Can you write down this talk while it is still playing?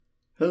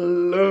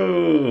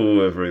Hello,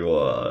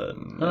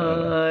 everyone.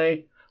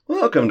 Hi.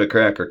 Welcome to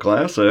Cracker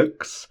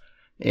Classics,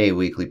 a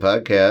weekly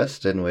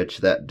podcast in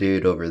which that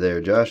dude over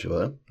there,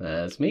 Joshua,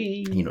 That's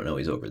me. you don't know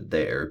he's over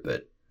there,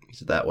 but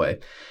he's that way.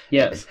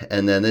 Yes.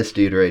 And then this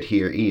dude right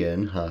here,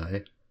 Ian,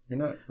 hi. You're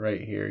not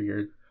right here.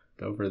 You're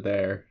over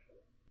there.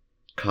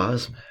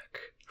 Cosmic.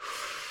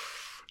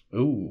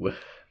 Ooh.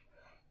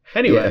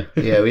 Anyway.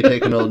 Yeah, we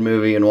take an old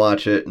movie and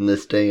watch it in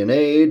this day and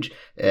age,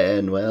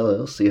 and, well,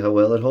 we'll see how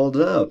well it holds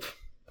up.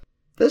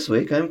 This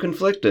week, I'm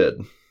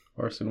conflicted.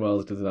 Orson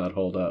Welles does not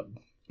hold up.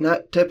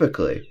 Not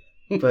typically,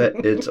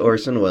 but it's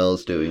Orson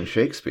Welles doing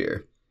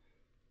Shakespeare.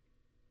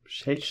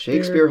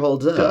 Shakespeare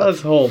holds up.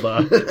 Does hold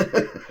up.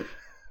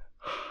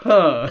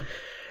 Huh.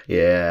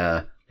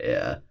 Yeah.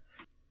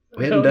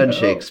 We haven't done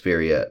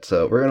Shakespeare yet,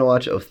 so we're going to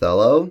watch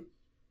Othello.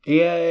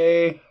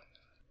 Yay.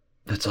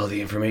 That's all the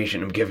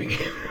information I'm giving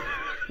you.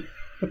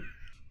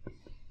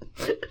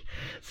 This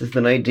is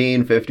the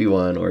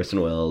 1951 Orson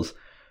Welles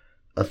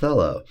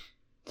Othello.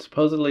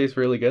 Supposedly it's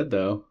really good,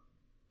 though.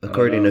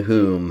 According to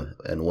whom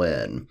and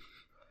when?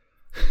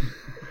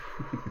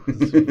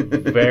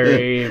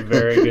 Very,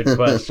 very good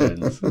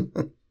questions.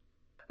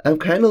 I'm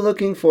kind of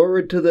looking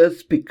forward to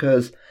this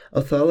because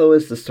Othello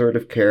is the sort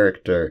of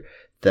character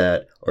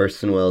that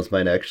Orson Welles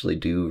might actually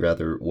do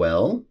rather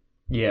well.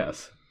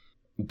 Yes.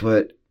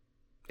 But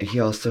he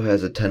also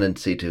has a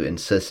tendency to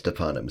insist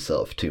upon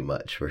himself too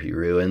much, where he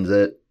ruins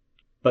it.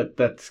 But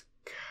that's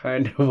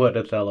kind of what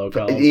Othello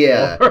calls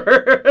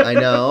for. I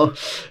know.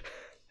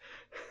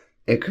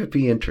 It could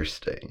be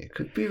interesting. It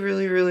could be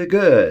really, really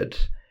good.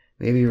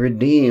 Maybe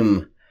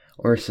redeem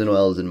Orson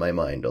Welles in my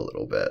mind a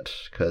little bit,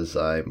 because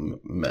I'm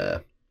meh.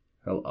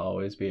 He'll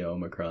always be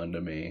Omicron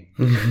to me.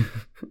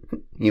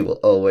 You will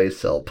always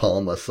sell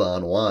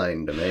Parmesan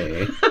wine to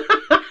me.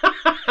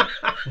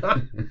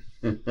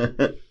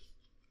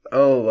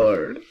 Oh,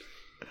 Lord.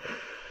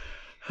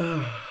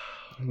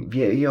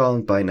 Yeah, you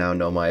all by now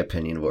know my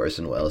opinion of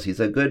Orson Welles. He's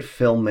a good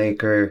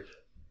filmmaker.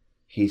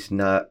 He's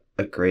not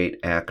a great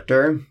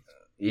actor.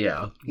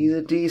 Yeah. He's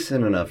a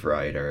decent enough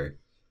writer.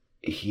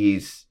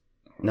 He's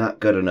not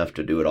good enough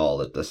to do it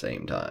all at the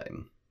same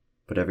time.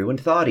 But everyone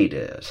thought he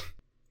did.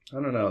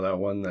 I don't know, that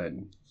one that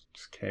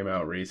just came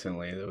out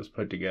recently that was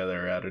put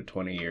together out of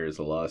 20 years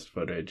of lost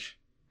footage.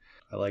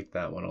 I like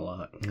that one a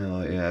lot.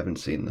 Oh, yeah, I haven't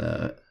seen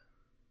that.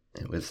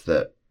 It was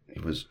that he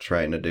was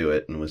trying to do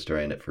it and was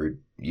trying it for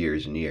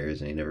years and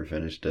years and he never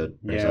finished it.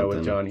 Yeah,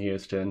 with John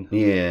Huston.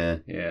 Yeah.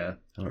 Yeah.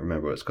 I don't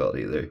remember what it's called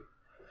either.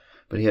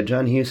 But he had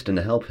John Huston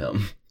to help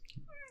him.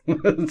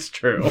 That's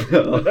true.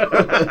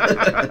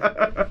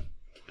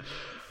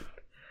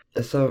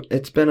 So,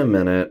 it's been a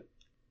minute.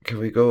 Can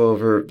we go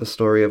over the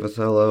story of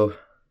Othello?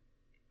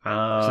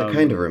 'Cause I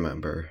kind of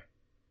remember.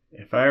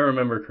 If I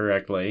remember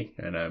correctly,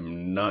 and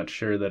I'm not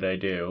sure that I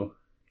do,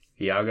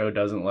 Iago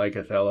doesn't like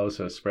Othello,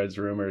 so spreads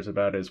rumors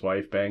about his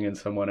wife banging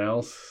someone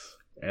else.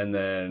 And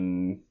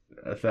then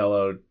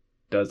Othello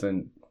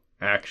doesn't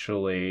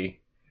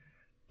actually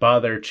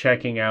bother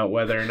checking out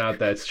whether or not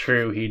that's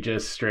true. He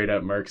just straight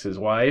up murks his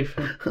wife.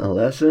 A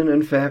lesson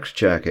in fact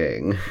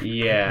checking.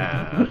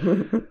 Yeah.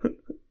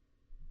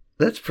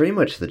 That's pretty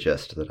much the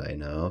gist that I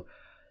know.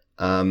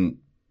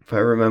 If I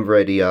remember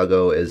right,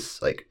 Iago is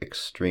like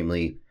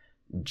extremely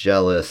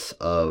jealous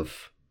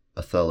of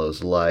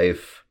Othello's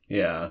life.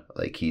 Yeah.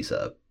 Like he's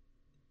a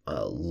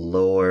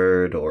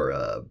lord or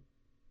a...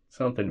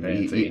 something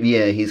fancy.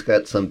 Yeah, he's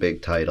got some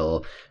big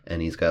title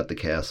and he's got the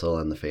castle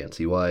and the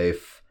fancy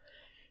wife.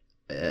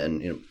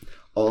 And, you know,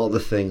 all the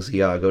things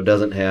Iago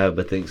doesn't have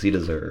but thinks he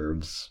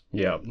deserves.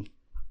 Yep.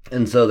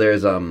 And so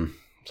there's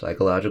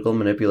psychological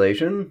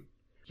manipulation.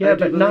 Yeah,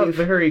 but not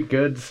very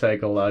good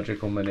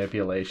psychological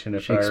manipulation,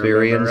 if I remember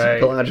Shakespearean right.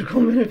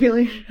 psychological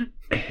manipulation?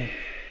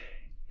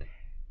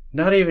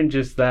 Not even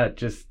just that,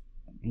 just,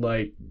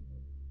 like,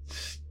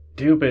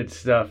 stupid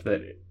stuff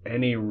that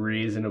any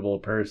reasonable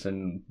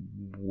person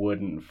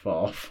wouldn't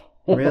fall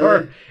for.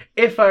 Really?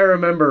 If I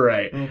remember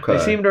right. Okay. I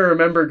seem to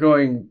remember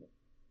going,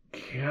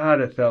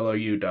 God, Othello,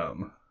 you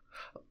dumb.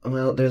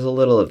 Well, there's a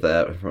little of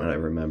that from what I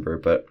remember,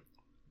 but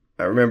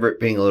I remember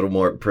it being a little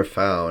more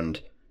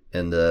profound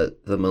in the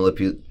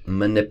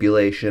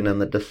manipulation and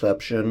the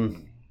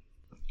deception.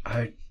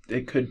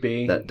 It could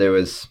be. That there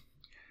was,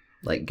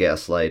 like,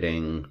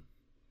 gaslighting,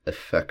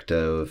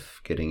 effective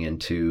getting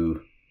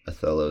into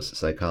Othello's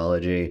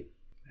psychology.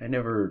 I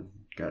never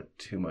got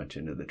too much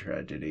into the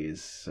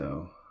tragedies,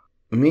 so...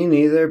 Me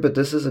neither, but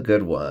this is a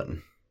good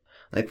one.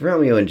 Like,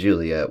 Romeo and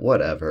Juliet,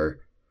 whatever.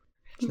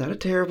 It's not a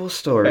terrible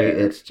story, Fair.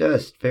 It's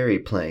just very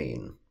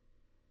plain.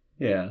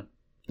 Yeah.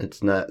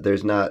 It's not,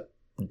 there's not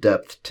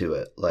depth to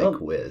it, like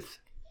with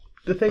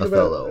the thing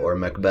Othello about, or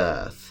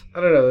Macbeth.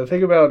 I don't know, the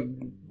thing about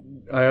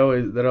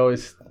that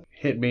always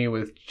hit me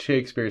with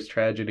Shakespeare's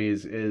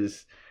tragedies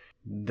is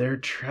they're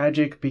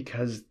tragic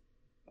because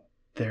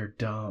they're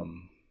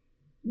dumb.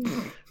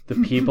 The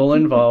people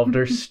involved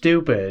are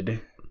stupid.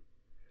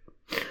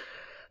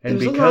 And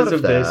There's because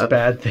of this, that.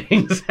 bad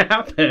things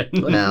happen.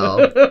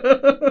 Well,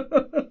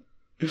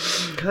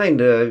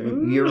 kinda,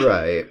 you're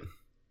right.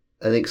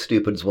 I think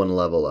stupid's one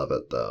level of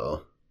it,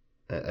 though.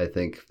 I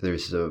think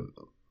there's a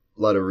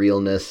lot of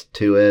realness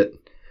to it.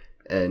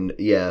 And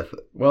yeah,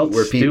 well,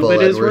 we're stupid people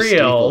and is we're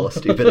real.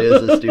 Stupid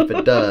is as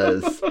stupid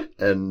does.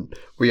 And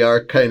we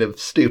are kind of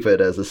stupid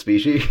as a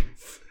species.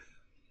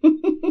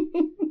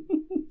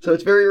 So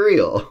it's very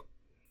real.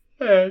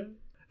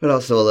 But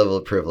also a level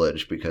of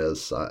privilege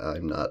because I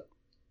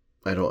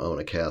don't own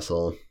a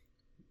castle.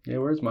 Yeah,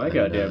 where's my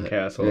goddamn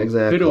castle?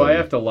 Exactly. Who do I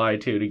have to lie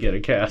to get a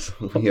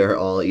castle? We are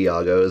all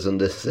Iagos in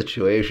this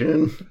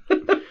situation.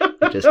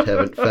 We just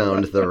haven't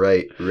found the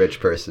right rich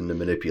person to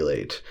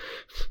manipulate.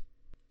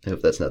 I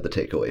hope that's not the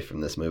takeaway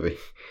from this movie.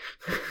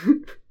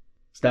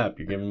 Stop,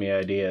 you're giving me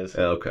ideas.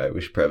 Okay,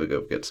 we should probably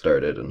go get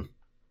started and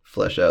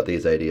flesh out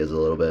these ideas a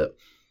little bit.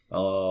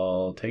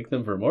 I'll take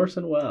them for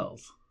Orson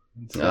Welles.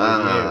 There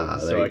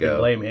you I go. can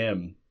blame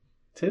him.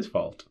 It's his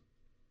fault.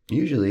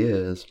 Usually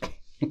is.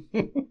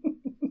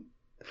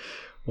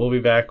 We'll be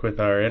back with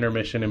our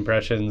intermission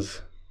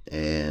impressions.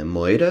 And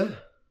Moida?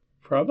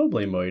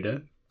 Probably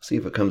Moida. See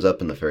if it comes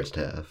up in the first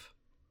half.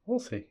 We'll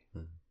see.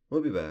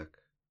 We'll be back.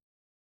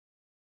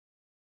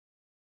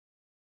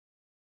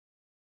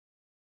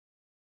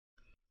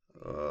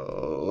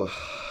 Oh,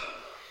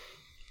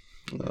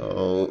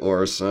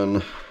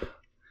 Orson.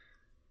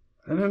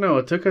 I don't know.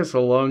 It took us a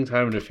long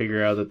time to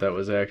figure out that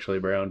was actually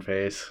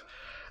brownface.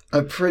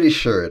 I'm pretty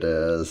sure it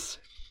is.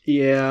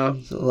 Yeah.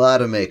 There's a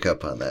lot of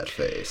makeup on that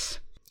face.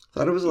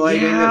 Thought it was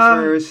lighting Yeah.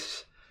 at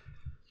first.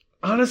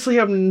 Honestly,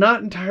 I'm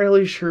not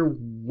entirely sure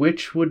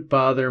which would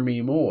bother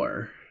me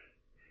more.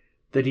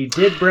 That he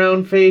did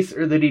brownface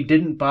or that he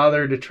didn't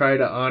bother to try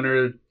to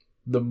honor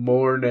the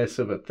moreness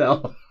of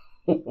Othello.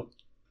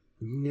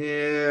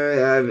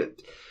 Yeah,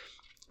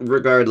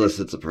 regardless,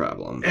 it's a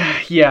problem.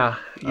 Yeah.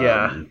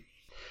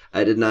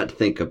 I did not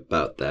think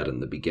about that in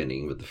the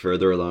beginning, but the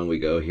further along we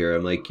go here,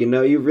 I'm like,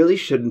 you really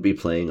shouldn't be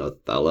playing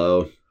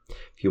Othello.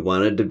 If you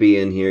wanted to be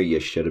in here, you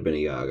should have been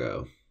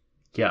Iago.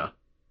 Yeah.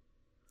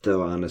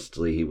 Though,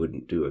 honestly, he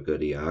wouldn't do a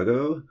good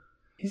Iago.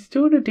 He's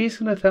doing a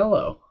decent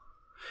Othello.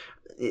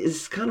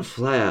 It's kind of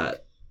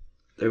flat.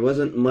 There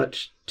wasn't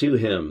much to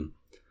him.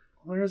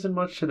 Well, there isn't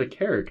much to the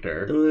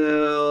character.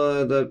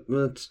 Well,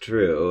 that's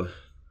true.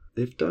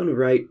 They've done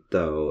right,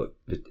 though.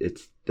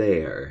 It's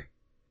there.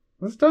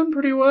 It's done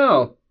pretty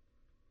well.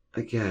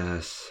 I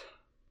guess.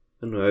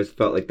 I don't know, I always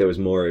felt like there was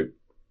more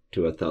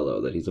to Othello,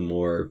 that he's a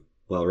more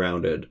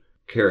well-rounded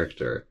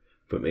character.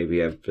 But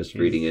maybe I'm just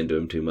reading into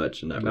him too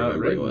much and not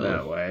remembering well.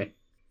 That way.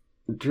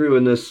 True,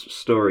 in this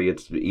story,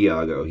 it's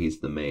Iago. He's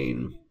the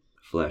main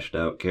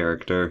fleshed-out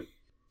character.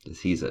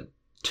 He's a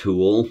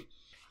tool.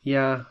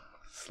 Yeah,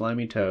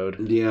 slimy toad.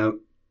 Yeah,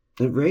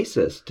 and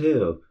racist,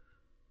 too.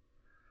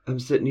 I'm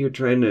sitting here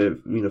trying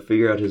to,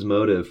 figure out his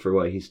motive for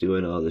why he's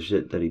doing all the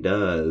shit that he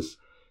does.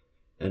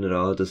 And it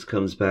all just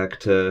comes back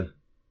to,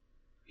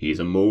 he's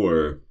a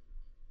Moor.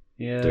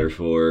 Yeah.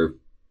 Therefore,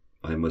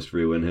 I must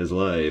ruin his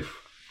life.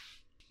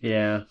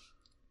 Yeah.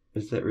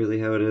 Is that really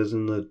how it is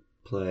in the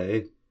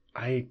play?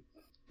 I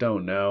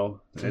don't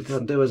know. I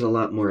thought there was a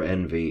lot more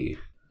envy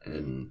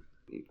and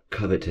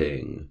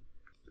coveting.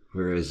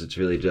 Whereas it's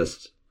really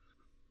just,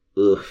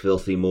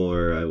 filthy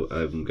Moor,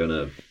 I'm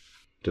gonna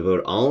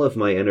devote all of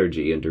my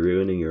energy into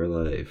ruining your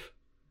life.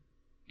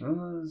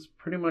 That's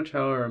pretty much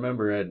how I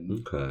remember it.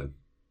 Okay.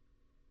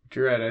 But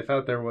you're right, I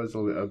thought there was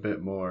a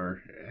bit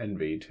more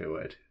envy to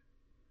it.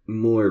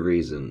 More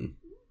reason.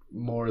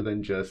 More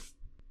than just,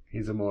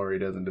 he's a Moor, he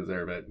doesn't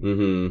deserve it.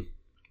 Mm-hmm.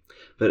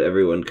 But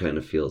everyone kind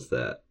of feels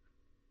that,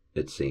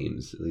 it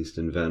seems, at least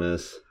in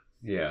Venice.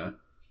 Yeah.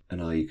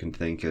 And all you can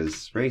think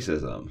is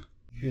racism.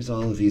 Here's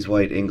all of these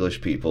white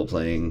English people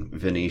playing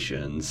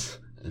Venetians,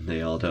 and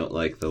they all don't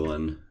like the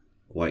one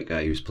white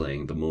guy who's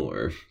playing the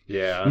Moor.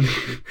 Yeah.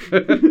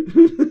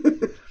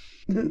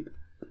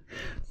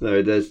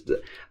 So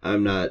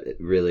I'm not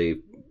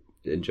really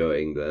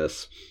enjoying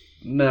this.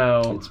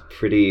 No.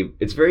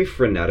 It's very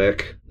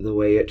frenetic, the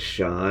way it's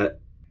shot.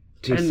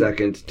 2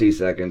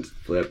 seconds,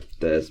 flip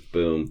this,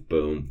 boom,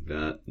 boom,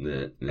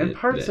 and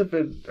parts of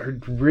it are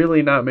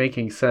really not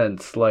making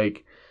sense.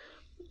 Like,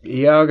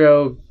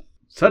 Iago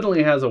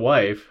suddenly has a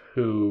wife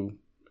who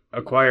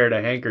acquired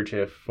a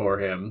handkerchief for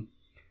him.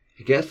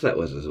 I guess that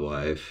was his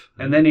wife.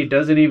 And then he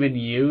doesn't even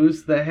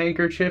use the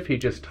handkerchief, he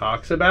just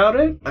talks about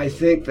it? I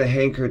think the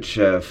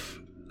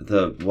handkerchief,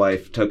 the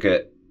wife took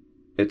it.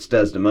 It's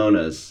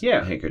Desdemona's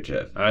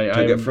handkerchief.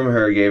 Took it from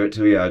her, gave it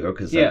to Iago,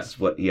 because that's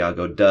what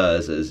Iago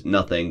does, is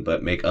nothing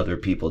but make other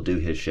people do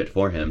his shit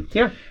for him.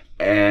 Yeah.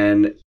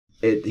 And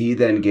he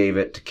then gave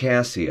it to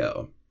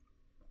Cassio.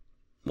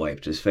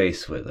 Wiped his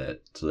face with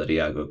it, so that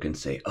Iago can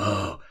say,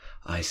 "Oh,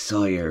 I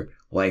saw your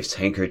wife's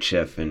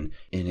handkerchief in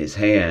his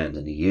hand,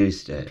 and he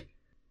used it.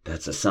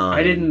 That's a sign."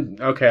 I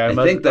didn't... Okay, I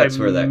think that's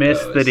where that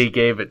missed goes. that he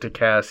gave it to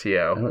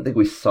Cassio. I don't think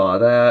we saw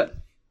that,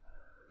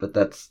 but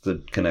that's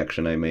the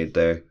connection I made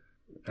there.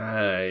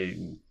 I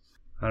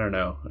don't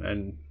know.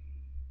 And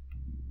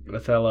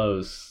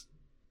Othello's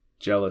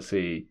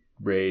jealousy,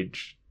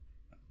 rage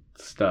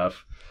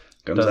stuff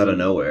comes out of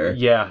nowhere.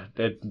 Yeah,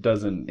 it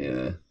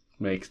doesn't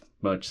make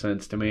much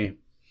sense to me.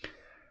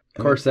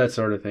 Of course, that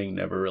sort of thing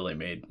never really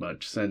made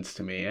much sense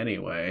to me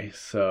anyway,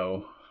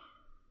 so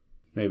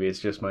maybe it's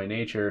just my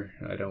nature.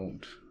 I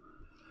don't...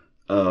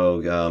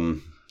 Oh,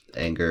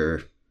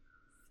 anger,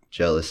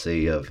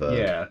 jealousy of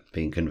Yeah.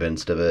 being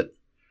convinced of it.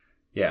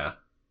 Yeah.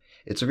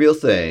 It's a real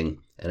thing,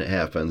 and it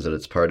happens, and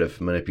it's part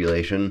of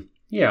manipulation.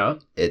 Yeah.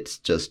 It's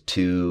just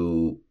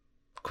too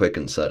quick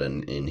and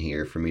sudden in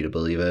here for me to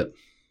believe it.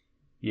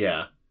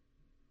 Yeah.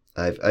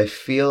 I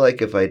feel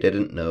like if I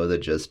didn't know the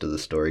gist of the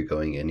story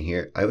going in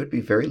here, I would be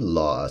very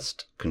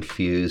lost,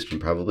 confused, and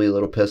probably a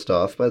little pissed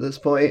off by this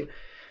point.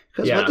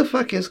 Because Yeah. what the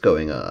fuck is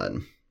going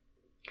on?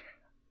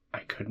 I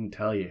couldn't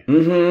tell you.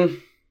 Mm-hmm.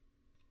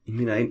 I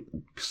mean, I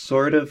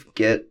sort of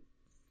get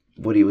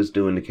what he was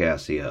doing to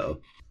Cassio.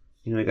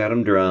 You know, he got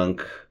him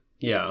drunk,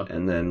 Yeah.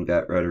 and then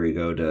got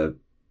Rodrigo to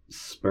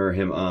spur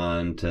him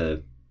on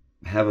to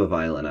have a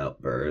violent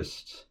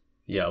outburst,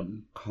 Yep.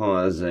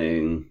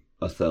 causing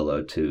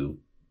Othello to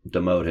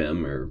demote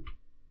him, or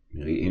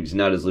he's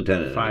not his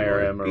lieutenant Fire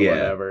anymore. him or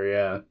whatever,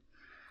 yeah.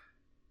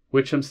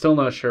 Which I'm still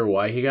not sure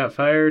why he got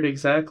fired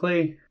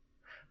exactly.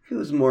 It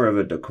was more of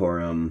a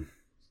decorum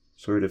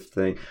sort of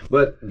thing.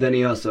 But then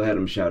he also had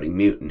him shouting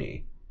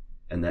mutiny,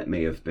 and that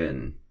may have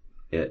been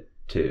it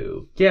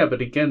too. Yeah, but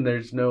again,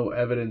 there's no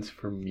evidence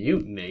for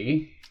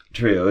mutiny.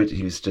 True,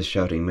 he was just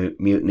shouting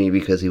mutiny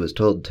because he was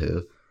told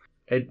to.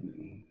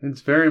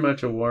 It's very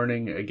much a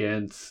warning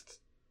against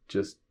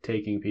just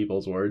taking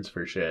people's words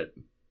for shit.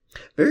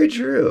 Very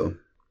true.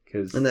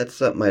 'Cause, And that's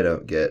something I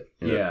don't get.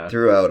 Yeah.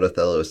 Throughout,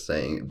 Othello is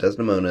saying,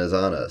 Desdemona is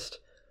honest.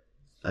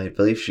 I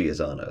believe she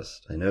is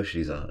honest. I know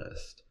she's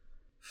honest.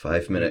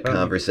 5-minute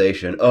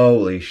conversation.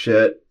 Holy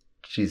shit.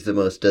 She's the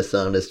most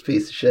dishonest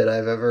piece of shit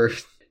I've ever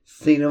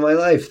seen in my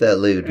life, that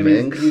lewd and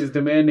minx. he's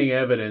demanding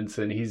evidence,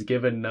 and he's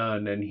given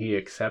none, and he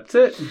accepts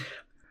it?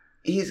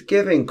 He's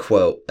giving,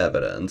 quote,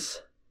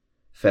 evidence.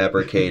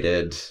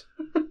 Fabricated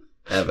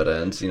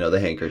evidence, the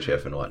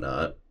handkerchief and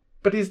whatnot.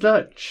 But he's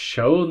not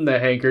shown the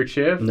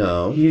handkerchief.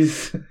 No.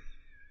 He's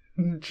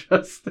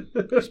just...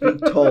 He's being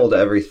told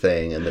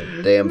everything, and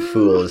the damn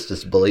fool is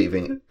just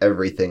believing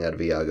everything out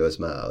of Iago's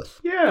mouth.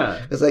 Yeah.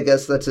 Because I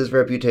guess that's his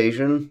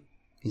reputation.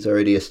 He's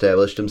already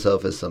established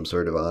himself as some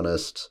sort of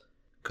honest,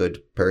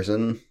 good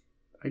person.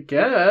 I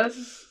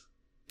guess.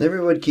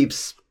 Everyone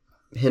keeps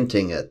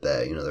hinting at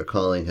that. They're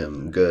calling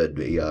him good,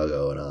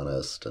 Iago, and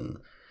honest, and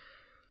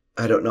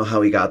I don't know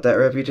how he got that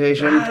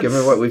reputation,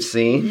 given what we've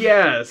seen.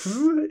 Yes,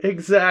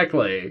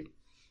 exactly.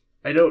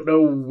 I don't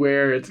know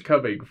where it's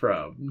coming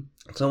from.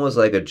 It's almost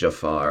like a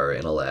Jafar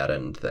in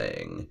Aladdin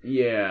thing.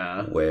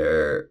 Yeah.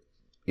 Where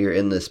you're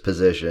in this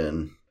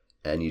position,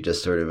 and you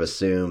just sort of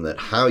assume that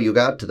how you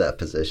got to that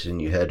position,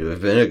 you had to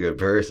have been a good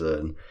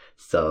person.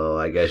 So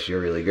I guess you're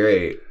really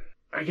great.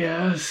 I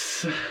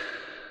guess.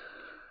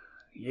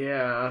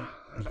 Yeah.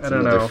 It's I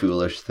don't another know.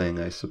 foolish thing,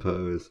 I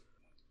suppose.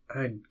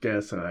 I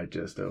guess I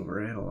just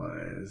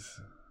overanalyze.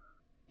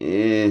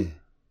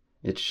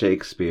 It's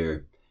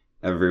Shakespeare.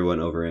 Everyone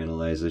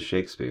overanalyzes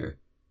Shakespeare.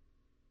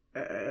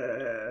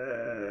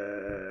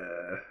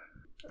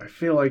 I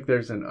feel like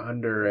there's an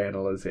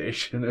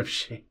underanalyzation of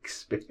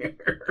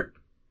Shakespeare.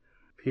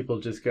 People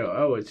just go,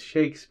 oh, it's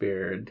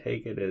Shakespeare, and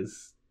take it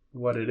as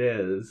what it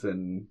is,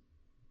 and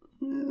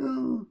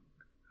Well,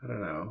 I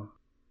don't know.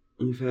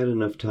 we've had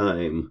enough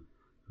time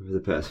over the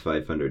past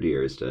 500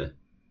 years to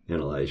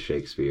analyze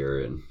Shakespeare,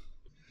 and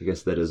I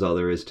guess that is all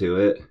there is to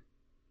it.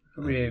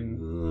 I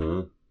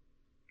mean,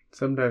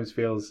 sometimes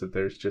feels that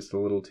there's just a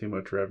little too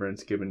much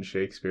reverence given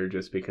Shakespeare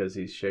just because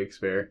he's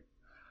Shakespeare.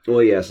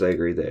 Well, yes, I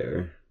agree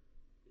there.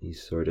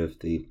 He's sort of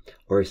the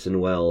Orson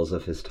Welles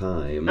of his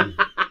time.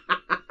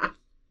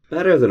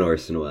 Better than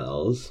Orson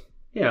Welles,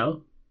 Yeah.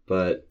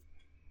 but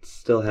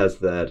still has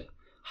that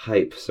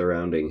hype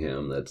surrounding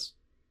him that's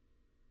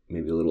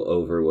maybe a little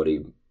over what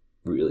he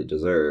really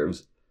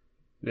deserves.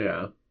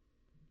 Yeah.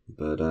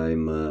 But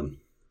I'm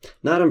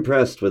not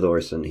impressed with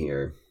Orson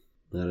here.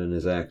 Not in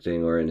his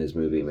acting or in his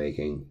movie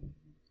making.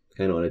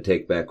 Kind of want to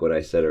take back what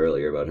I said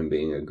earlier about him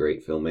being a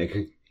great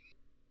filmmaker.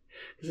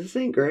 Because this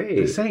ain't great.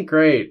 This ain't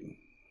great.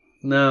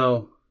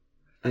 No.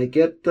 I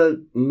get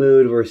the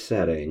mood we're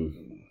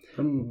setting.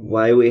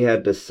 Why we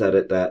had to set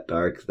it that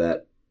dark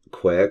that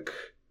quick,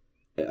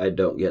 I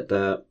don't get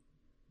that.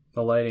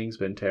 The lighting's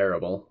been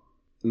terrible.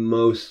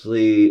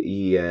 Mostly,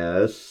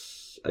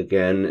 yes.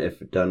 Again, if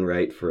done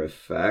right for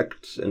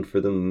effect and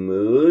for the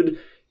mood,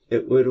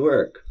 it would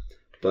work.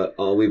 But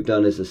all we've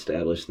done is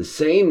establish the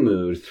same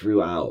mood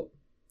throughout,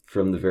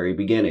 from the very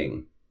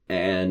beginning.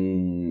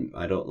 And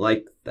I don't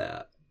like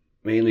that.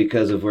 Mainly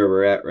because of where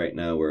we're at right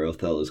now, where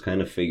Othello's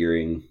kind of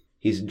figuring...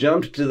 He's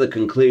jumped to the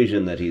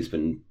conclusion that he's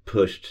been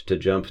pushed to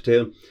jump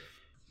to.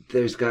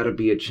 There's got to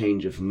be a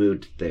change of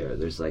mood there.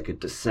 There's like a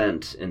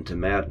descent into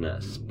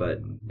madness.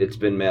 But it's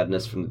been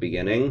madness from the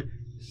beginning,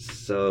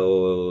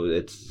 so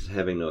it's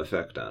having no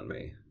effect on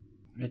me.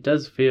 It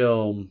does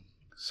feel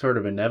sort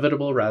of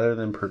inevitable rather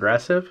than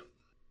progressive.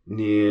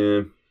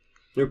 Yeah,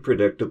 they're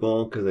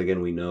predictable, because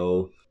again, we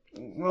know...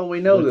 Well, we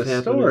know what's the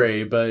happening.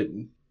 story, but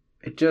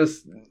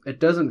it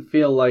doesn't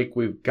feel like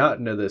we've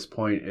gotten to this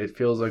point. It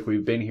feels like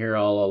we've been here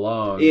all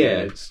along. Yeah.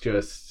 And it's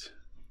just...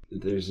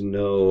 There's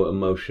no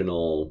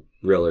emotional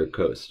roller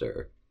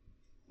coaster.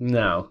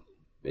 No.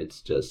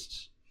 It's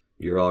just,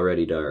 you're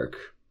already dark.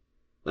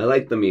 I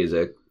like the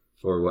music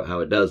for how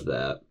it does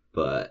that,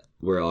 but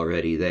we're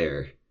already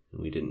there.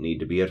 We didn't need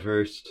to be at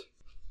first.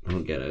 I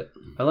don't get it.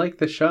 I like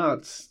the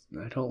shots.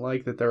 I don't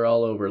like that they're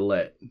all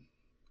overlit.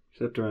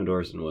 Except around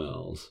Orson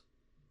Welles.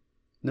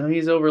 No,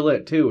 he's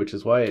overlit too, which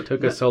is why it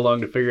took us so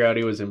long to figure out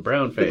he was in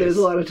brown face. But there's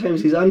a lot of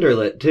times he's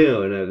underlit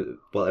too, and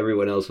while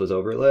everyone else was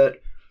overlit,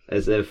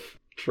 as if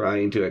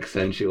trying to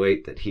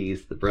accentuate that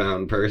he's the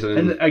brown person.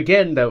 And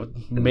again,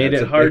 that made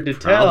it hard to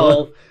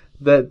tell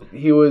that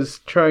he was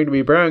trying to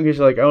be brown, because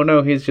you're like, oh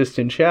no, he's just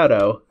in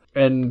shadow.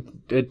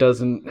 And it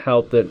doesn't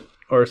help that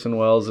Orson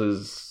Welles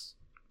is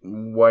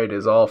white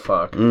as all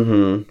fuck.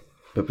 Mm-hmm.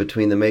 But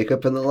between the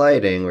makeup and the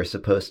lighting, we're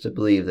supposed to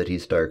believe that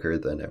he's darker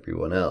than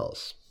everyone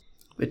else.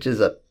 Which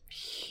is a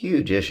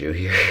huge issue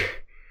here.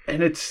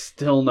 And it's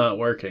still not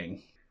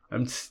working.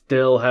 I'm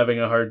still having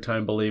a hard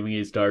time believing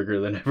he's darker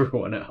than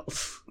everyone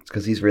else. It's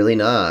because he's really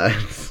not.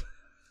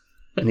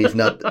 And he's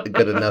not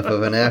good enough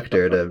of an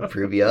actor to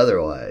prove you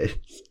otherwise.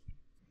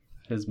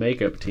 His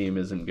makeup team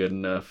isn't good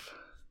enough.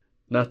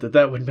 Not that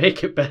that would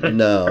make it better.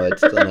 No,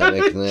 it's still not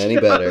making it any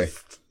better.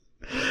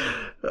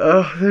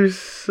 Oh, there's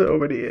so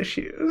many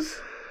issues.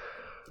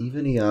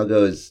 Even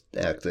Iago's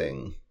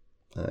acting,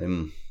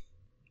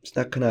 it's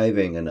not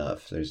conniving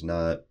enough. There's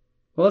not...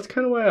 Well, that's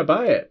kind of why I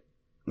buy it.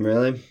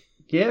 Really?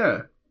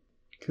 Yeah.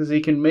 Because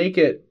he can make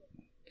it...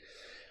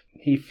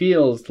 He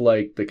feels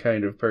like the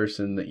kind of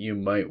person that you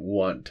might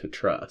want to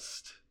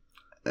trust.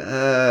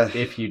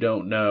 If you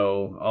don't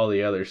know all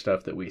the other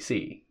stuff that we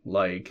see.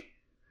 Like...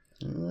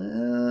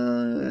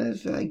 Well,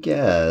 I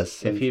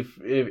guess.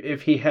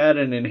 If he had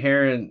an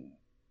inherent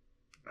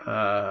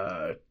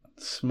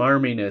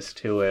smarminess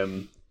to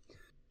him,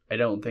 I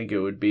don't think it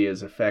would be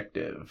as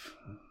effective.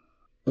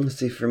 Let's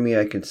see, for me,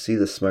 I can see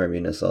the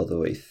smarminess all the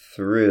way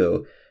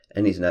through,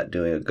 and he's not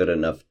doing a good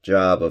enough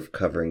job of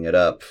covering it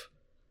up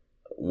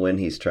when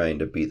he's trying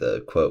to be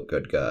the, quote,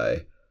 good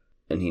guy.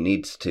 And he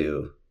needs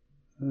to.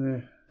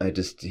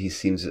 He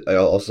seems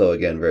also,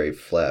 again, very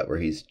flat, where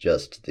he's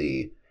just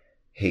the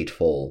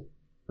hateful,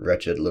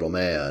 wretched little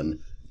man,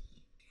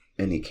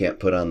 and he can't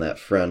put on that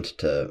front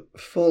to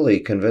fully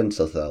convince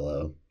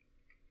Othello.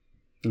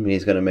 I mean,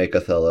 he's going to make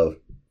Othello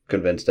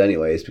convinced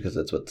anyways, because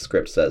that's what the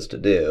script says to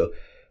do.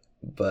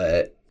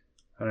 But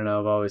I don't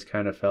know, I've always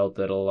kind of felt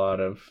that a lot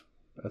of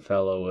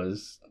Othello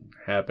was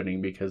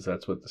happening because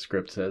that's what the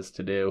script says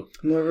to do.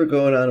 the more we're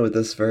going on with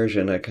this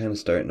version, I'm kind of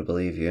starting to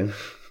believe you.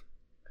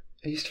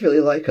 I used to really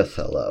like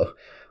Othello,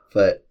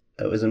 but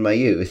it was in my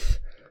youth.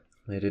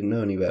 I didn't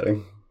know any better.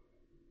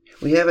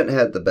 We haven't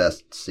had the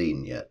best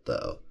scene yet,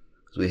 though.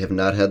 Because we have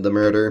not had the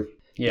murder.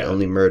 Yeah. The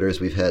only murders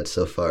we've had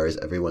so far is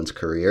everyone's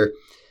career.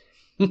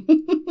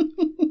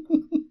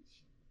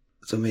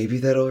 So maybe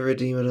that'll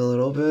redeem it a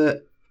little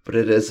bit. But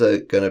it is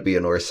going to be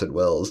an Orson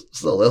Welles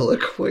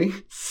soliloquy,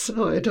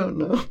 so I don't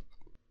know.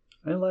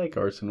 I like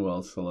Orson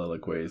Welles'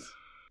 soliloquies.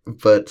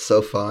 But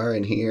so far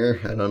in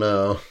here, I don't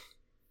know.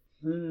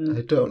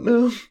 I don't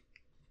know.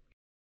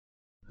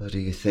 What do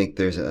you think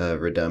there's a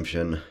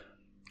redemption?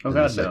 Oh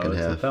god, no,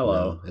 it's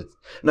Othello.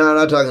 No, I'm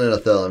not talking in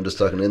Othello, I'm just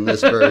talking in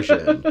this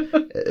version.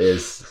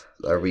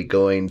 Are we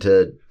going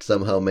to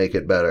somehow make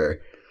it better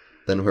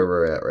than where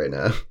we're at right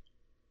now?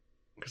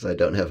 Because I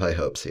don't have high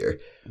hopes here.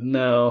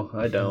 No,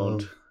 I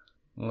don't.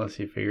 Unless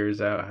he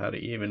figures out how to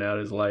even out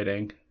his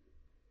lighting.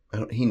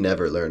 He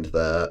never learned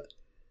that.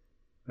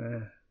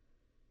 Eh.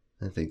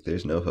 I think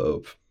there's no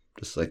hope.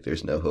 Just like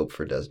there's no hope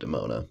for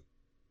Desdemona.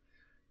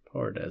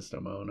 Poor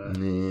Desdemona.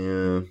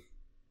 Yeah.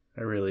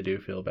 I really do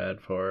feel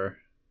bad for her.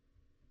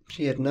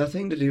 She had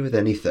nothing to do with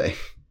anything.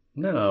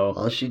 No.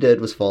 All she did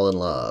was fall in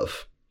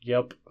love.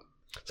 Yep.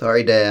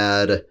 Sorry,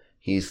 Dad.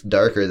 He's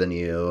darker than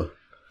you.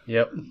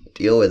 Yep.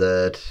 Deal with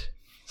it.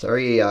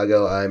 Sorry,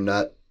 Iago, I'm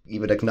not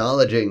even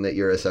acknowledging that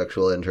you're a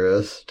sexual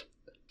interest.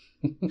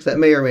 Because that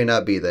may or may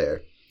not be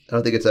there. I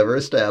don't think it's ever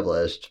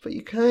established, but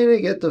you kind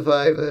of get the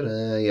vibe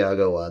that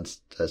Iago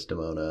wants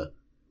Desdemona.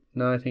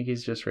 No, I think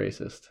he's just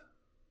racist.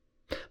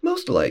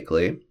 Most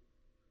likely.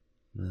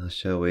 Well,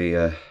 shall we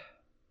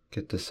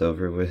get this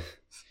over with?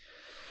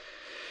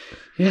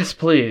 Yes,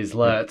 please,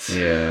 let's.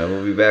 Yeah,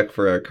 we'll be back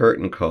for our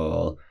curtain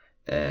call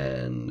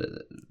and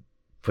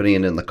putting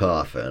it in the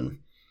coffin.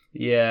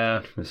 Yeah.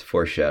 It was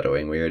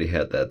foreshadowing. We already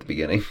had that at the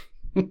beginning.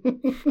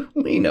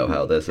 We know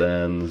how this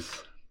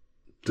ends.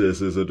 This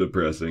is a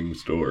depressing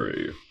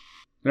story.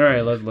 All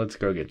right, let's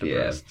go get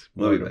depressed.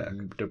 Yeah, we'll be back.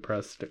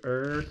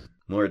 Depressed-er.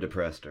 More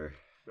depressed-er.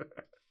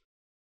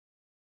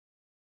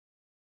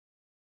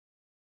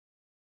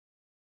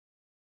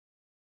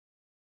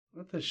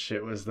 What the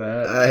shit was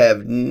that? I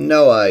have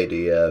no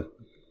idea.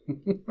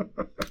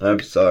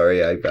 I'm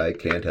sorry, I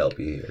can't help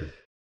you here.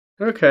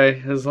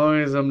 Okay, as long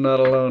as I'm not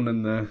alone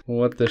in the...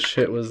 What the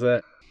shit was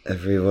that?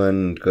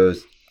 Everyone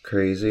goes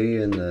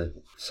crazy in the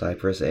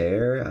Cyprus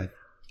air? I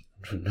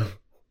don't know.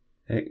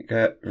 It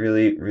got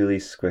really, really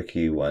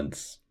squicky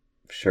once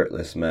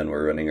shirtless men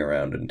were running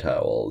around in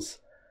towels.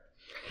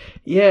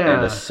 Yeah.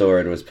 And a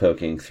sword was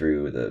poking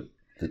through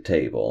the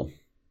table.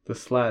 The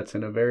slats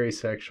in a very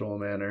sexual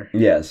manner.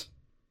 Yes.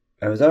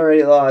 I was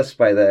already lost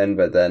by then,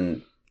 but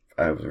then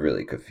I was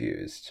really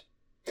confused.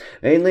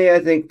 Mainly, I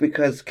think,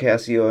 because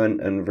Cassio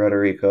and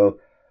Roderigo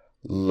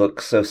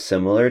look so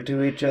similar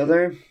to each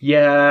other.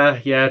 Yeah,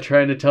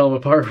 trying to tell them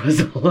apart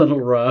was a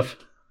little rough.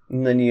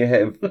 And then you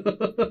have,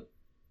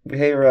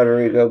 hey,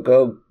 Roderigo,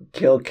 go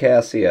kill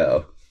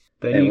Cassio.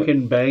 Then And you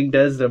can bang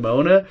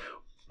Desdemona?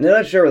 I'm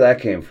not sure where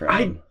that came from.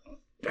 I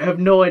have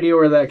no idea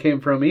where that came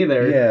from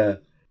either. Yeah.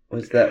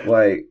 Was that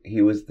why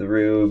he was the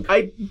rube?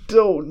 I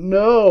don't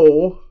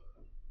know.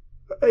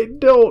 I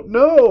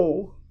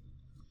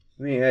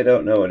mean, I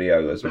don't know what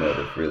Iago's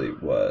motive really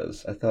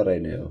was. I thought I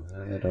knew.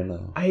 I don't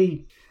know.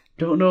 I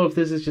don't know if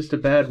this is just a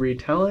bad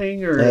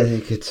retelling or I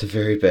think it's a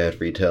very bad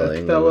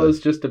retelling. Othello's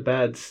just a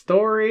bad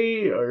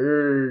story,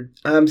 or...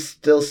 I'm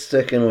still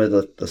sticking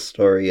with the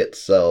story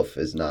itself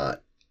is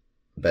not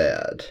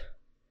bad.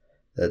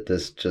 That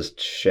this just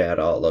shat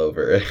all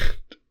over it.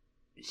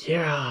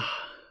 Yeah.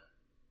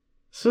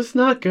 So it's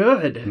not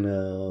good.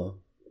 No.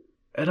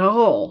 At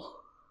all.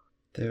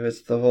 There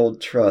was the whole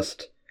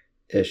trust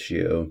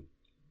issue.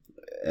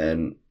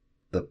 And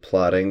the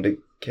plotting to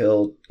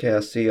kill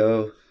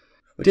Cassio,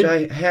 which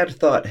I had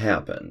thought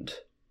happened.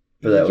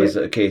 But that was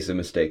a case of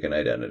mistaken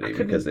identity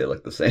because they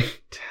look the same.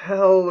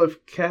 Tell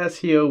if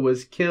Cassio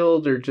was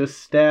killed or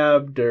just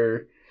stabbed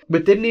or...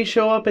 But didn't he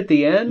show up at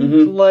the end?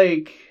 Mm-hmm.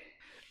 Like,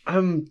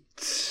 I'm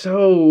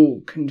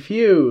so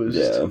confused.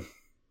 Yeah.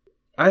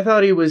 I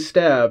thought he was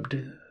stabbed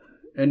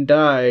and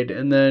died,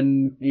 and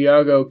then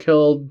Iago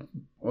killed,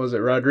 was it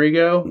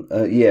Rodrigo?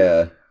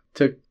 Yeah.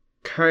 To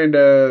kind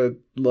of,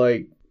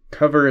 like,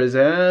 cover his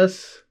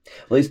ass.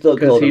 Well, he still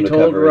killed him to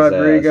cover his ass.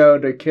 Because he told Rodrigo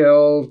to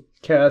kill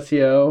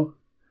Cassio.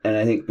 And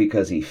I think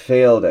because he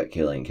failed at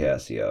killing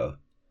Cassio,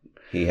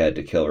 he had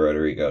to kill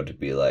Rodrigo to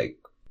be like,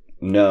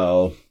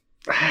 no,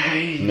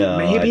 I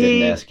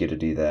didn't ask you to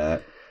do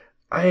that.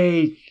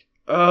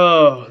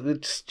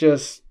 It's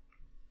just,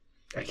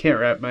 I can't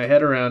wrap my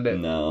head around it.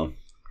 No,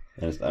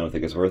 I don't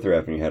think it's worth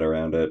wrapping your head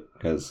around it,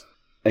 because,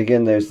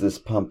 again, there's this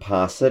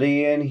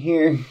pomposity in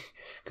here,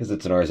 because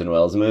it's an Orson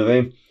Welles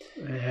movie.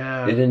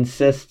 Yeah. It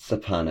insists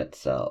upon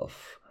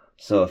itself.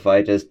 So if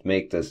I just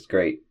make this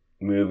great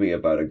movie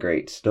about a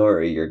great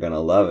story, you're gonna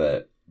love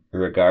it,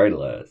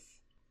 regardless.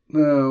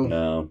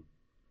 No.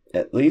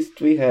 At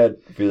least we had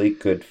really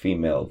good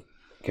female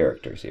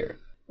characters here.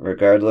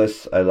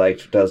 Regardless, I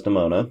liked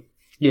Desdemona.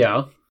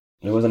 Yeah.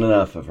 There wasn't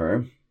enough of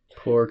her.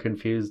 Poor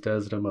confused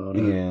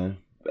Desdemona. Yeah.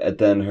 And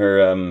then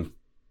her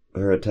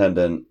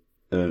attendant,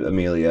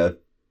 Amelia.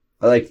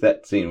 I liked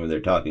that scene where they're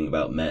talking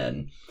about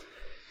men.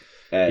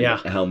 And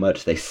how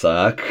much they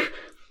suck,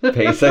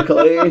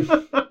 basically.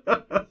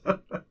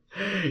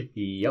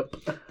 Yep.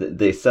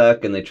 They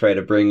suck, and they try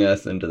to bring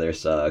us into their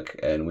suck,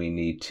 and we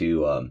need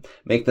to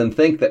make them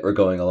think that we're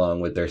going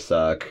along with their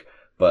suck,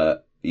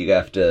 but you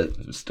have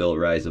to still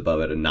rise above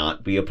it and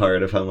not be a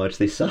part of how much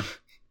they suck.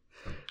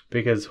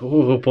 Because,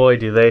 oh boy,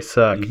 do they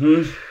suck.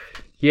 Mm-hmm.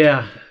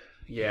 Yeah.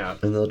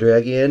 And they'll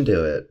drag you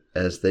into it,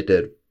 as they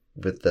did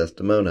with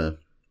Desdemona.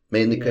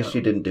 Mainly because she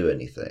didn't do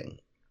anything.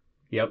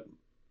 Yep.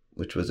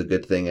 Which was a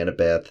good thing and a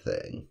bad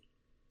thing.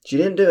 She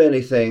didn't do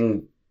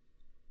anything.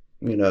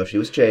 She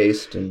was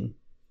chaste, and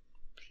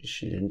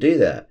she didn't do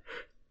that.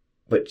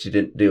 But she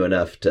didn't do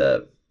enough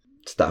to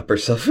stop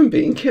herself from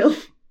being killed.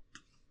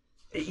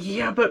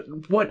 Yeah,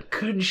 but what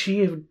could she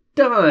have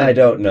done? I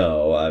don't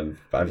know.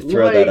 I've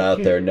thrown that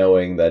out there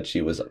knowing that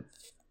she was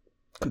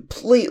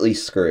completely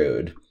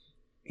screwed.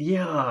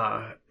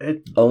 Yeah.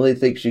 Only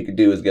thing she could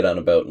do was get on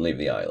a boat and leave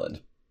the island.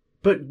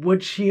 But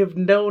would she have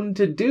known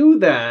to do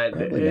that?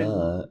 Probably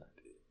not.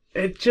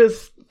 It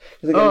just...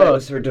 That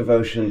was her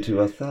devotion to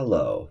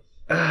Othello.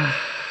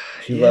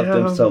 She loved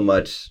him so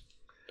much,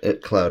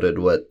 it clouded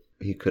what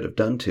he could have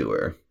done to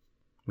her.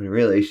 I mean,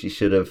 really, she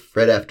should have,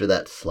 right after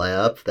that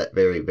slap, that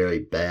very, very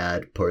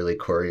bad, poorly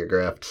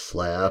choreographed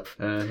slap,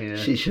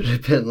 she should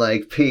have been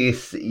like,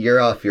 peace,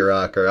 you're off your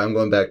rocker, I'm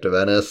going back to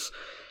Venice.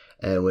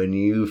 And when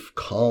you've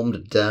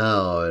calmed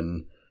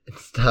down and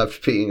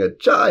stopped being a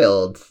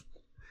child...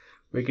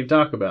 We can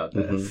talk about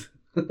this.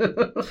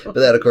 Mm-hmm. But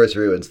that, of course,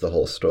 ruins the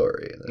whole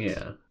story.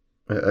 Yeah.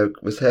 I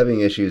was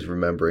having issues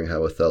remembering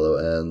how Othello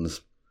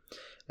ends,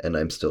 and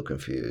I'm still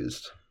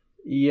confused.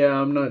 Yeah,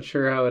 I'm not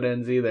sure how it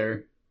ends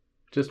either.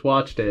 Just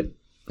watched it.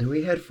 And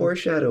we had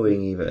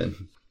foreshadowing,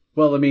 even.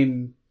 Well, I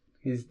mean,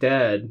 he's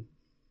dead.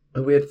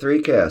 And we had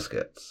 3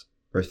 caskets,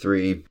 or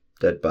 3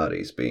 dead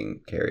bodies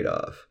being carried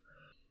off.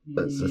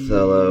 That's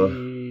Othello,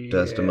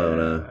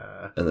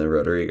 Desdemona, and then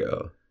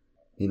Rodrigo.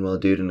 Meanwhile,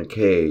 dude in a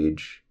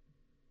cage,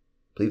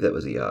 I believe that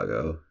was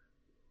Iago.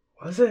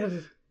 Was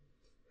it?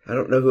 I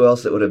don't know who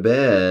else it would have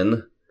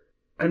been.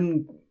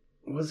 And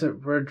was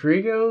it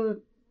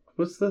Rodrigo?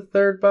 Was the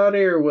third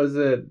body, or was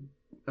it...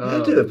 It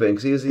had to have been,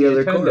 because he was the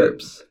other attendant.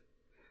 corpse.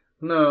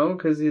 No,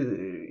 because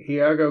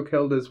Iago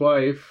killed his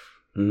wife,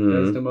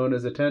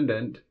 Desdemona's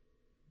attendant.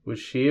 Would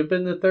she have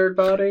been the third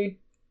body?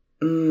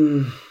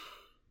 Mm,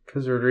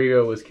 Because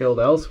Rodrigo was killed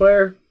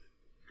elsewhere?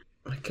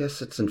 I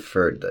guess it's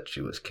inferred that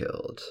she was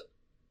killed.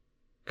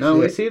 No,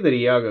 we Yeah. see that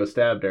Iago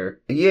stabbed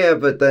her, Yeah,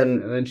 but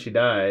then... and then she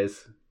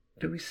dies.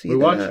 Do we see We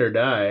that? watched her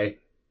die.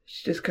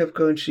 She just kept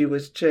going, she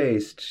was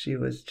chased. She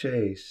was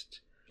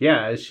chased.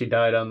 Yeah, as she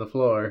died on the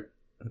floor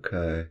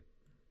Okay.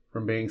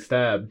 from being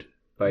stabbed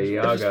by It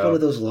was one Iago.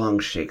 of those long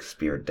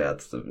Shakespeare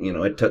deaths.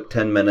 It took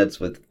 10 minutes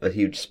with a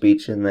huge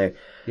speech in there.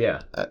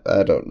 Yeah,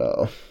 I don't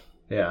know.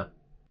 yeah.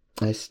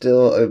 I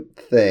still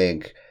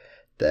think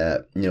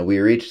that, we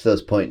reached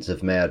those points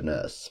of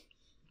madness.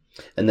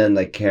 And then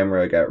the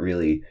camera got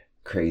really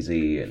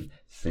crazy and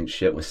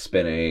shit was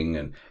spinning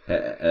and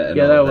Yeah, all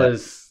that of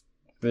was...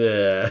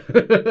 Yeah.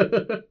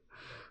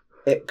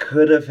 It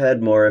could have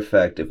had more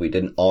effect if we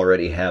didn't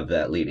already have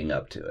that leading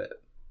up to it.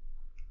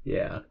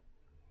 Yeah.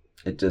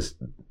 It just,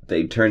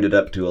 they turned it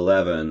up to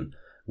 11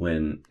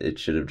 when it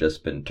should have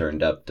just been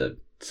turned up to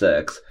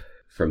 6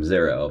 from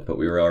 0, but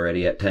we were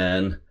already at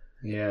 10.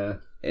 Yeah.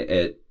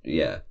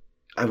 Yeah.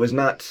 I was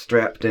not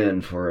strapped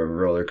in for a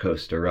roller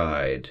coaster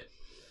ride.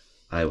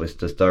 I was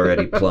just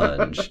already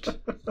plunged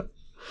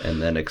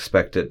and then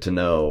expected to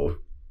know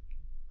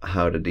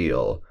how to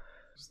deal.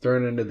 Was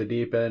thrown into the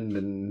deep end,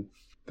 and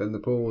then the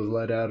pool was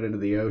let out into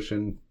the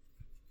ocean.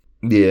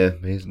 Yeah,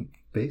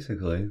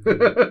 basically.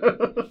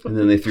 And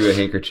then they threw a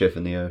handkerchief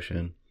in the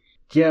ocean.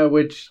 Yeah,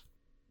 which...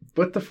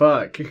 What the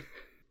fuck?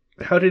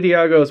 How did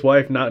Iago's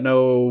wife not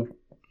know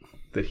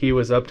that he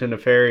was up to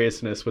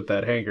nefariousness with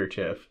that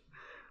handkerchief?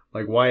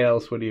 Like, why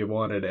else would he have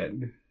wanted it?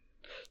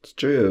 It's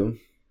true.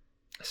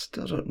 I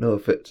still don't know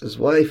if it's his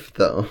wife,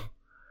 though.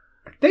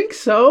 I think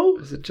so.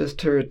 Is it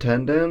just her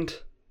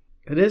attendant?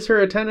 It is her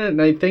attendant,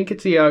 and I think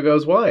it's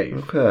Iago's wife.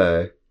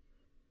 Okay.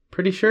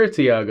 Pretty sure it's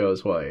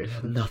Iago's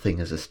wife. Nothing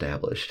is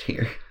established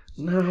here.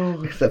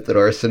 No. Except that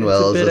Orson It's a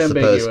Welles bit is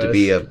supposed to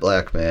be a ambiguous.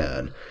 black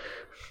man.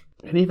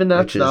 And even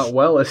that's Which is not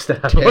well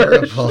established.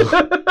 terrible.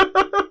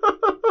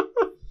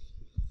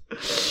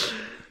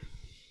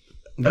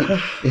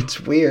 It's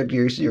weird.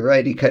 You're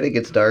right. He kind of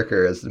gets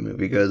darker as the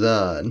movie goes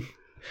on.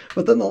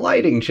 But then the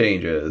lighting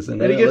changes.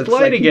 And And then he it gets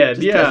looks light like again, he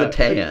just yeah. has a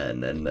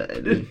tan.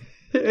 And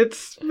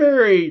It's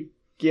very...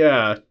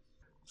 Yeah.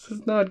 This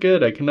is not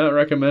good. I cannot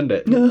recommend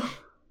it. no.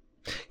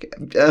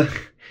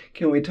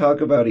 Can we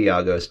talk about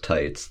Iago's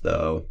tights,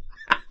 though?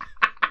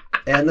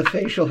 And the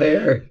facial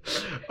hair.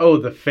 Oh,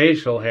 the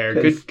facial hair.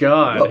 'Cause Good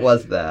God. What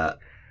was that?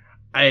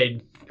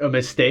 A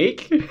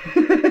mistake?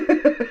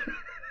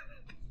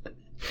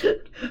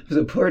 It was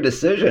a poor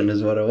decision,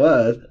 is what it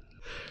was.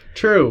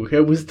 True.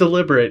 It was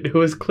deliberate. It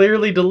was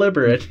clearly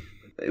deliberate.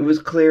 It was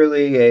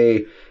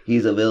clearly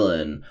he's a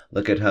villain.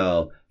 Look at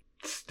how...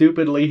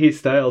 Stupidly, he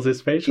styles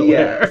his facial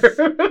Yes.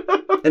 hair.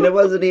 And it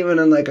wasn't even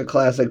in like a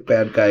classic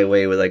bad guy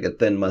way with like a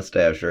thin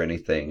mustache or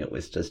anything. It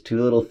was just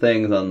two little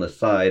things on the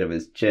side of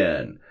his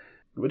chin.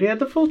 But he had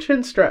the full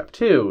chin strap,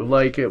 too.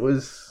 Like, it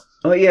was...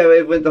 Oh yeah,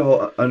 it went the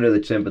whole under the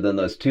chin, but then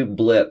those two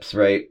blips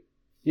right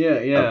Yeah.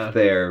 up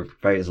there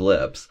by his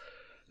lips.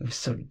 It was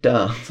so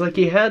dumb. It's like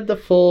he had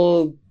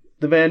the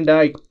Van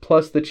Dyke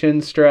plus the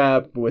chin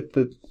strap with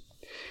the...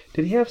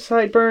 Did he have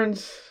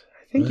sideburns?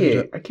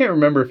 I can't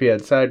remember if he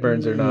had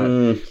sideburns or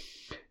not.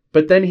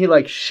 But then he,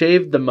 like,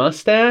 shaved the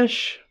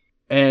mustache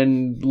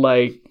and,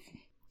 like,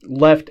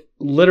 left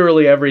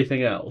literally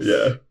everything else.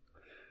 Yeah. It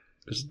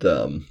was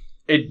dumb.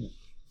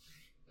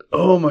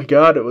 Oh my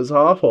God, it was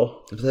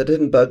awful. But that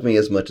didn't bug me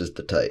as much as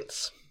the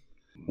tights.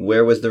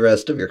 Where was the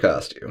rest of your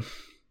costume?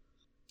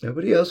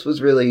 Nobody else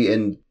was really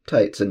in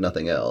tights and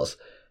nothing else.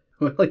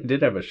 Well, he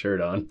did have a shirt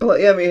on. Well,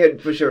 yeah, I mean,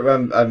 for sure,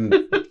 I'm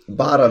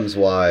bottoms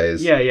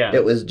wise. Yeah.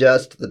 It was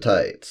just the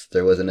tights.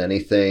 There wasn't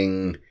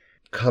anything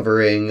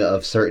covering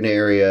of certain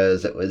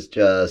areas. It was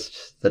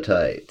just the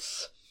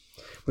tights.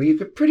 Where you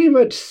could pretty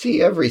much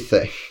see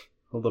everything.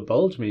 Well, the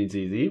bulge means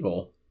he's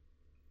evil.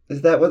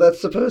 Is that what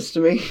that's supposed to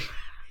mean?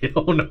 I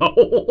don't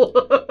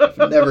know.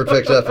 I've never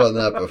picked up on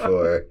that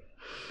before.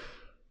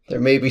 There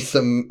may be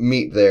some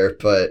meat there,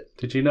 but...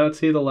 Did you not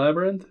see the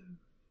labyrinth?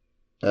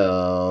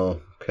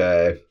 Oh,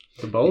 okay.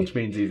 The bulge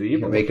means he's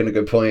evil. You're making a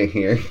good point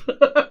here.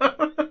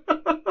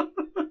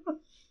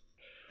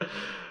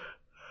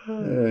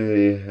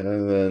 Hey,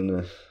 and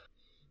then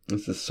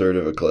this is sort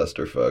of a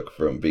clusterfuck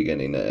from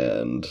beginning to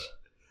end.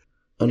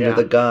 Under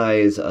the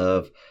guise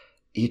of,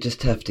 you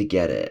just have to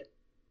get it.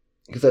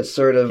 Because that's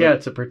sort of... Yeah,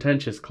 it's a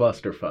pretentious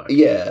clusterfuck.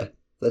 Yeah,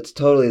 that's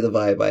totally the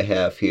vibe I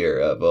have here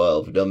of,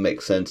 well, if it doesn't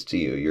make sense to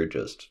you, you're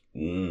just,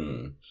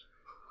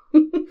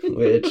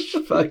 Which,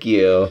 fuck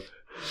you.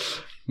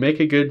 Make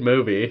a good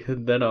movie,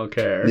 then I'll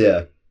care.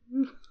 Yeah.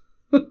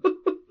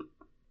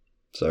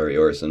 Sorry,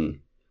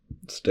 Orson.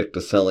 Stick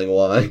to selling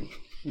wine.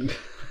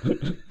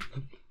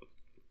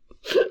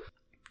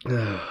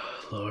 Oh,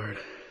 Lord.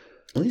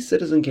 At least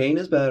Citizen Kane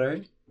is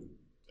better.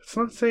 It's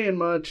not saying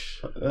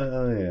much.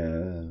 Oh,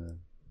 yeah.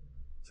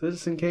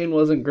 Citizen Kane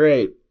wasn't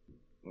great.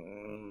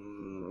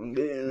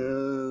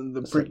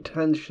 The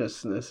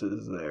pretentiousness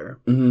is there.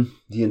 Mm-hmm.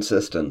 The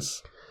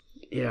insistence.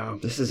 Yeah.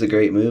 This is a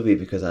great movie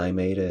because I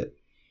made it.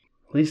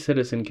 At least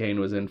Citizen Kane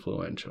was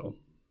influential.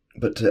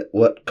 But at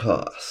what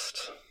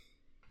cost?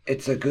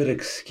 It's a good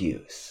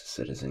excuse,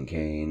 Citizen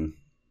Kane.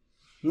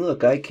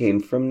 Look, I came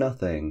from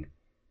nothing,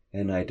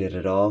 and I did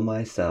it all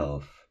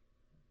myself.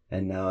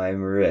 And now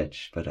I'm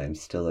rich, but I'm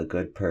still a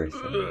good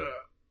person.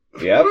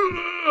 Yep.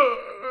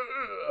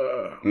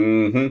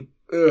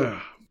 Mm-hmm.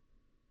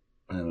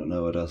 I don't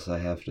know what else I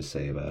have to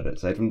say about it.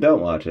 Aside from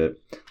don't watch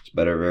it. There's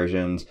better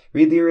versions.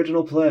 Read the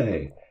original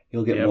play.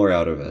 You'll get more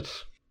out of it.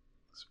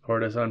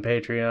 Support us on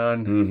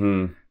Patreon.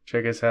 Mm-hmm.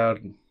 Check us out.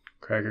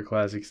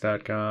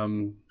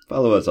 crackerclassics.com.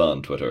 Follow us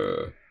on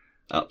Twitter.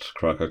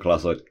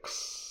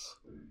 @CrackerClassics.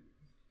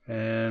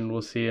 And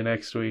we'll see you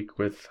next week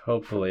with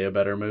hopefully a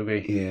better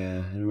movie.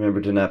 Yeah, and remember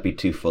to not be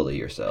too full of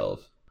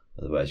yourself.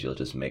 Otherwise you'll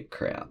just make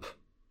crap.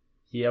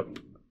 Yep.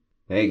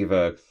 Thank you,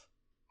 folks.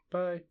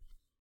 Bye.